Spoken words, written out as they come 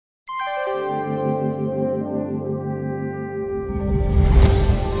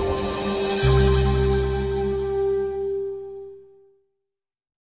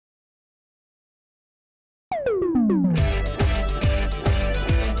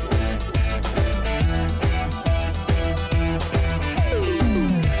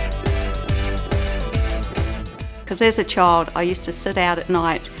because as a child I used to sit out at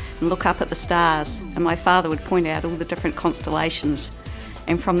night and look up at the stars, and my father would point out all the different constellations,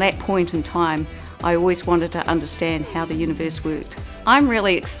 and from that point in time I always wanted to understand how the universe worked. I'm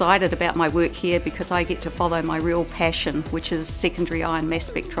really excited about my work here because I get to follow my real passion, which is secondary ion mass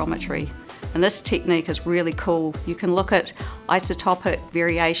spectrometry. And this technique is really cool. You can look at isotopic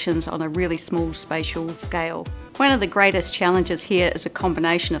variations on a really small spatial scale. One of the greatest challenges here is a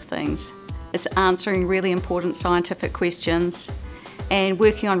combination of things. It's answering really important scientific questions and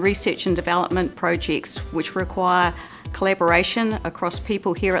working on research and development projects which require collaboration across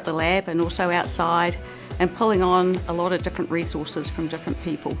people here at the lab and also outside, and pulling on a lot of different resources from different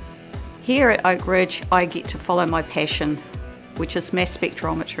people. Here at Oak Ridge I get to follow my passion, which is mass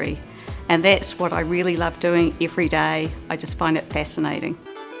spectrometry, and that's what I really love doing every day. I just find it fascinating.